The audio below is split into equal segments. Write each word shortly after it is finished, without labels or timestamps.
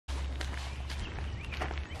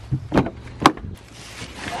Hi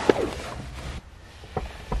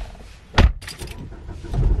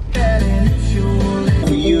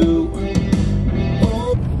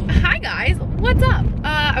guys, what's up?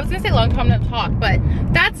 I was gonna say long time no talk, but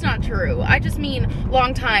that's not true. I just mean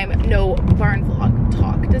long time no barn vlog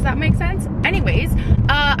talk. Does that make sense? Anyways,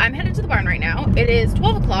 I'm headed to the barn right now. It is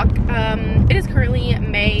 12 o'clock. It is currently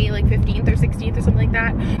May like 15th or 16th or something like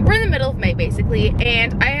that. We're in the middle of May basically,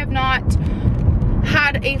 and I have not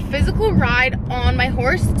had a physical ride on my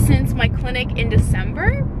horse since my clinic in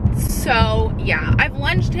December. So yeah, I've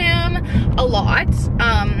lunged him a lot.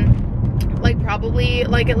 Like probably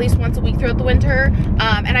like at least once a week throughout the winter,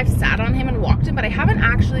 and I've sat on him and walked him, but I haven't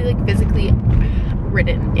actually like physically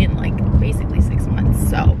ridden in like basically 6 months.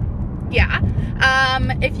 So yeah,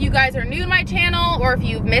 if you guys are new to my channel or if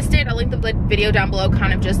you've missed it, I'll link the video down below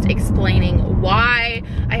kind of just explaining why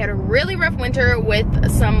I had a really rough winter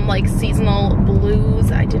with some like seasonal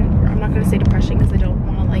blues. I'm not gonna say depression because I don't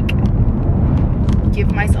want to like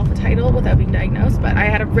give myself a title without being diagnosed, but I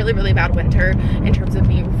had a really bad winter in terms of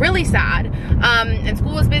being really sad, and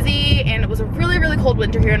school was busy, and it was a really cold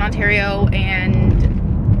winter here in Ontario,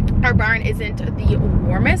 and our barn isn't the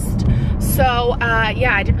warmest, so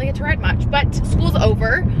yeah, I didn't really get to ride much, but school's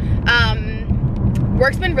over.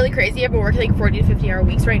 Work's been really crazy. I've been working like 40 to 50 hour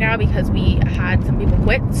weeks right now because we had some people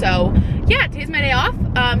quit. So yeah, today's my day off.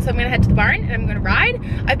 So I'm gonna head to the barn and I'm gonna ride.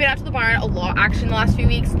 I've been out to the barn a lot actually in the last few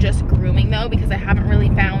weeks, just grooming though, because I haven't really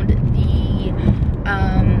found the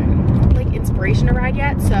like inspiration to ride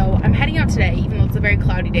yet. So I'm heading out today, even though it's a very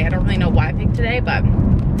cloudy day. I don't really know why I picked today, but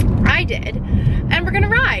I did. And we're gonna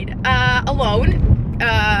ride alone.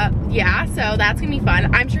 Yeah, so that's gonna be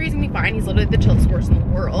fun. I'm sure he's gonna be fine. He's literally the chillest horse in the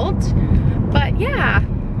world. But yeah.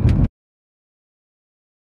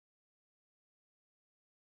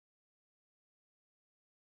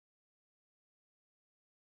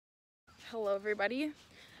 Hello everybody.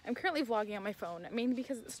 I'm currently vlogging on my phone, mainly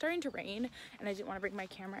because it's starting to rain and I didn't want to bring my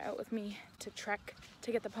camera out with me to trek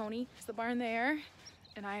to get the pony. It's the barn there,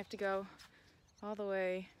 and I have to go all the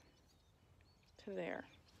way to there.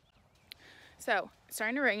 So it's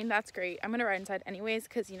starting to rain. That's great. I'm gonna ride inside anyways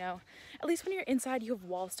because, you know, at least when you're inside you have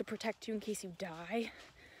walls to protect you in case you die.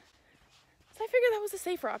 So I figured that was a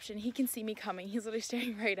safer option. He can see me coming. He's literally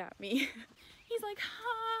staring right at me. He's like,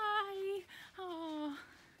 hi. Oh.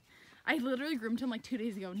 I literally groomed him like 2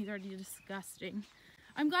 days ago and he's already disgusting.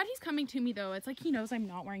 I'm glad he's coming to me though. It's like he knows I'm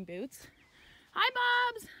not wearing boots. Hi,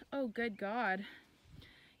 Bobs. Oh, good God.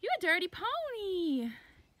 You a dirty pony.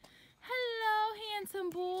 Hello,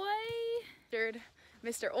 handsome boy.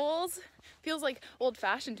 Mr. Oles. Feels like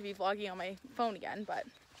old-fashioned to be vlogging on my phone again, but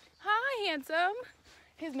hi, handsome.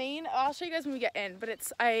 His mane, I'll show you guys when we get in, but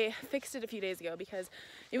I fixed it a few days ago because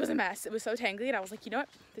it was a mess. It was so tangly and I was like, you know what?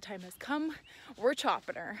 The time has come. We're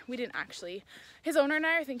chopping her. We didn't actually. His owner and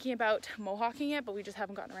I are thinking about mohawking it, but we just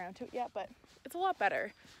haven't gotten around to it yet, but it's a lot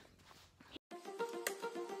better.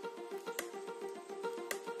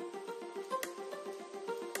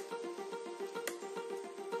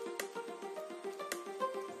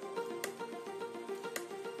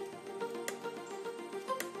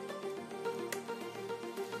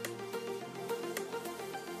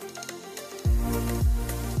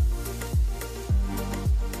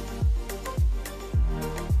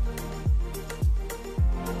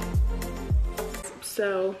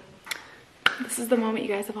 So this is the moment you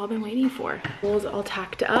guys have all been waiting for. Pool's all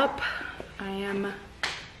tacked up. I am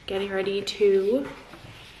getting ready to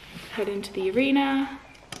head into the arena.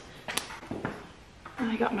 And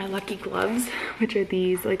I got my lucky gloves, which are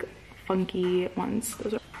these like funky ones.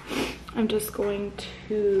 I'm just going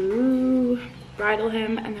to bridle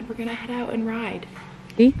him and then we're gonna head out and ride.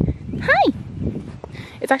 Hi!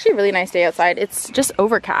 It's actually a really nice day outside. It's just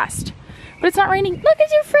overcast, but it's not raining. Look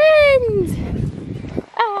at your friends!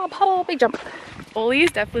 Ah, Paddle, big jump.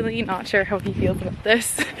 Ollie's definitely not sure how he feels about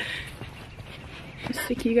this. Just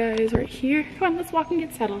stick you guys right here. Come on, let's walk and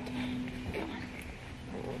get settled.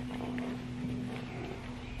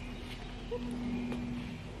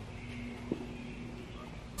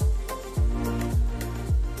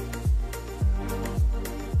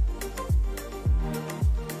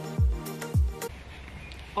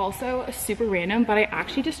 Also, super random, but I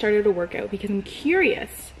actually just started a workout because I'm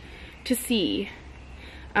curious to see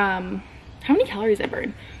how many calories I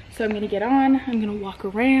burn. So I'm gonna get on, I'm gonna walk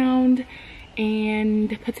around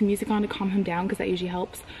and put some music on to calm him down because that usually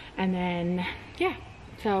helps. And then, yeah,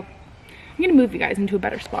 so I'm gonna move you guys into a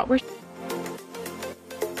better spot.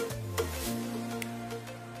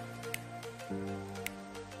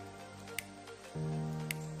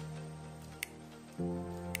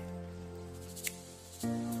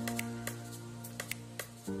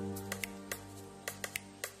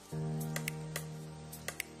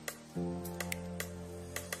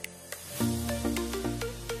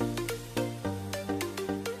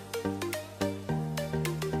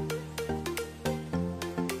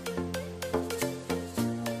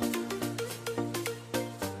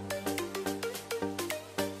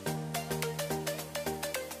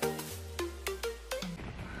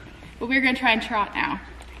 but we're gonna try and trot now.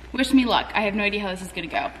 Wish me luck. I have no idea how this is gonna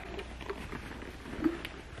go.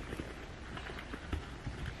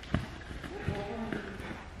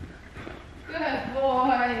 Good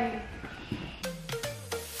boy.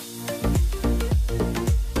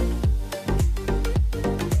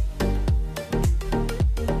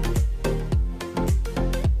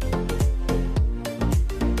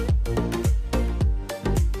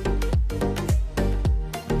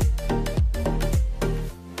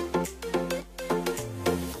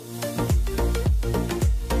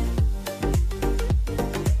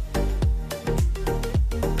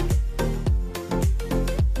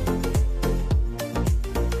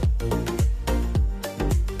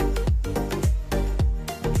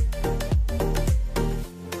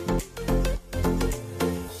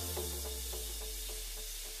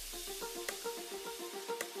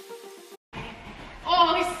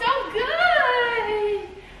 Oh, he's so good!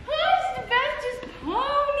 Who's the bestest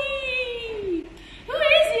pony? Who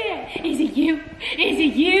is it? Is it you? Is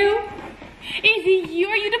it you? Is it you?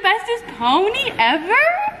 Are you the bestest pony ever?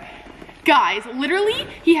 Guys, literally,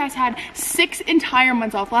 he has had 6 entire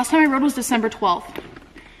months off. Last time I rode was December 12th.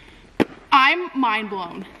 I'm mind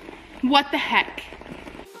blown. What the heck?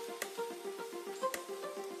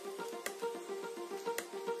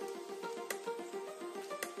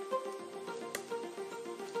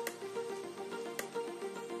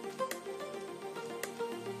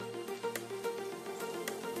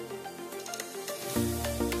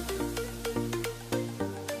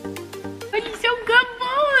 But he's so good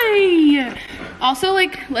boy. Also,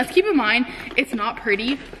 like, let's keep in mind, it's not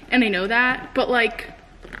pretty, and I know that, but like,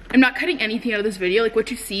 I'm not cutting anything out of this video. Like, what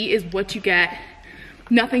you see is what you get.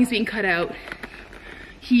 Nothing's being cut out.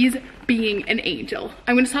 He's being an angel.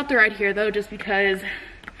 I'm gonna stop the ride here though, just because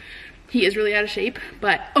he is really out of shape,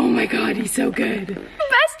 but oh my God, he's so good.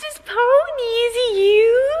 Bestest pony, is he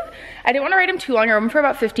you? I didn't want to ride him too long. I rode him for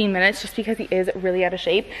about 15 minutes just because he is really out of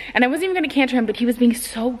shape. And I wasn't even gonna canter him, but he was being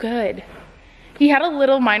so good. He had a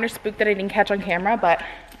little minor spook that I didn't catch on camera, but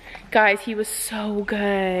guys, he was so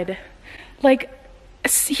good. Like,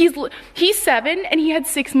 he's 7 and he had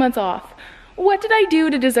 6 months off. What did I do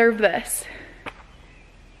to deserve this?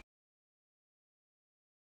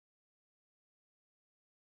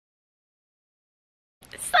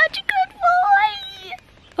 Such a good boy.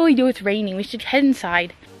 Oh, we know it's raining. We should head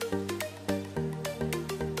inside.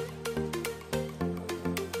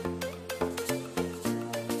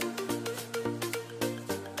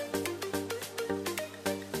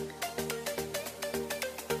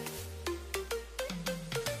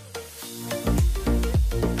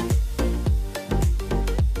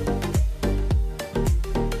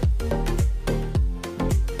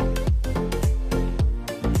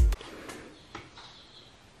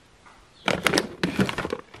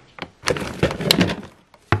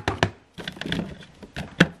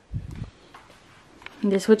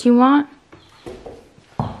 This what you want?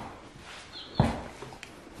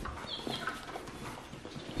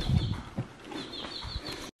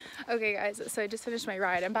 Okay guys, so I just finished my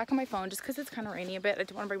ride. I'm back on my phone just because it's kind of rainy a bit. I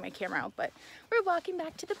didn't want to bring my camera out, but we're walking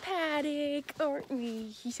back to the paddock. Aren't we?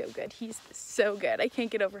 He's so good. He's so good. I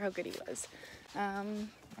can't get over how good he was.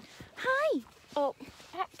 Hi. Oh,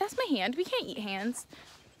 that's my hand. We can't eat hands.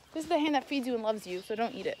 This is the hand that feeds you and loves you, so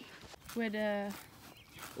don't eat it.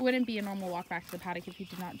 Wouldn't be a normal walk back to the paddock if you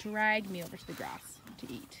did not drag me over to the grass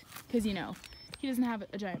to eat. Because, you know, he doesn't have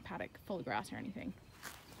a giant paddock full of grass or anything.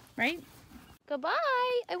 Right? Goodbye.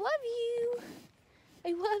 I love you.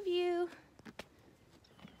 I love you.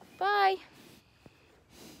 Bye.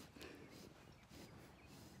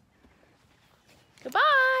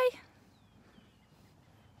 Goodbye.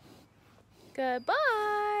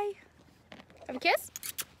 Goodbye. Have a kiss?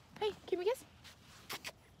 Hey, give me a kiss.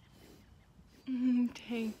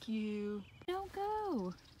 Thank you. Don't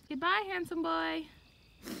go. Goodbye, handsome boy.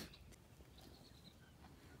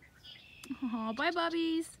 Oh, bye,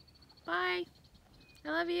 bubbies. Bye. I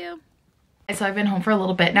love you. So I've been home for a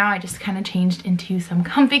little bit now. I just kind of changed into some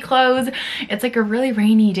comfy clothes. It's like a really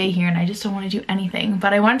rainy day here and I just don't want to do anything.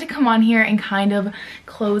 But I wanted to come on here and kind of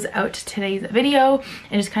close out today's video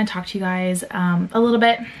and just kind of talk to you guys a little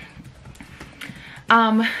bit.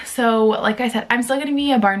 So like I said, I'm still gonna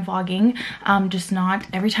be barn vlogging, just not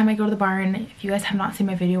every time I go to the barn. If you guys have not seen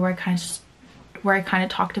my video where I kind of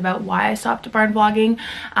talked about why I stopped barn vlogging,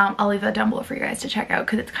 I'll leave that down below for you guys to check out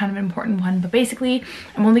because it's kind of an important one. But basically,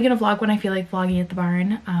 I'm only gonna vlog when I feel like vlogging at the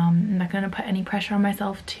barn. I'm not gonna put any pressure on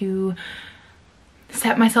myself to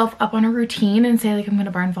set myself up on a routine and say like I'm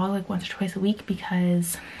gonna barn vlog like once or twice a week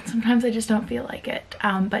because sometimes I just don't feel like it.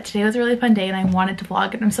 But today was a really fun day and I wanted to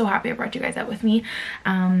vlog and I'm so happy I brought you guys out with me.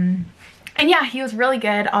 And yeah, he was really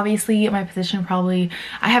good. Obviously, my position probably,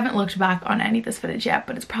 I haven't looked back on any of this footage yet,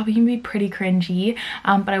 but it's probably gonna be pretty cringy.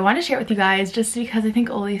 But I wanted to share it with you guys just because I think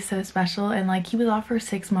Oli is so special, and like he was off for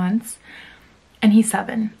 6 months and he's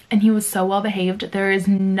 7 and he was so well behaved. There is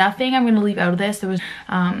nothing I'm gonna leave out of this. There was,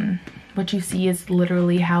 what you see is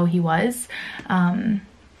literally how he was.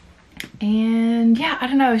 And yeah, I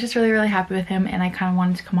don't know, I was just really happy with him, and I kind of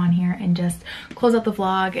wanted to come on here and just close out the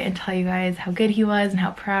vlog and tell you guys how good he was and how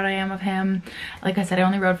proud I am of him. Like I said, I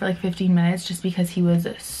only rode for like 15 minutes just because he was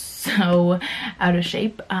so out of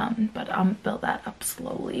shape, but I'll build that up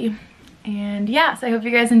slowly. And yeah, so I hope you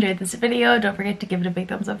guys enjoyed this video. Don't forget to give it a big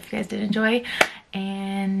thumbs up if you guys did enjoy,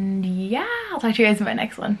 and yeah, I'll talk to you guys in my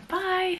next one. Bye.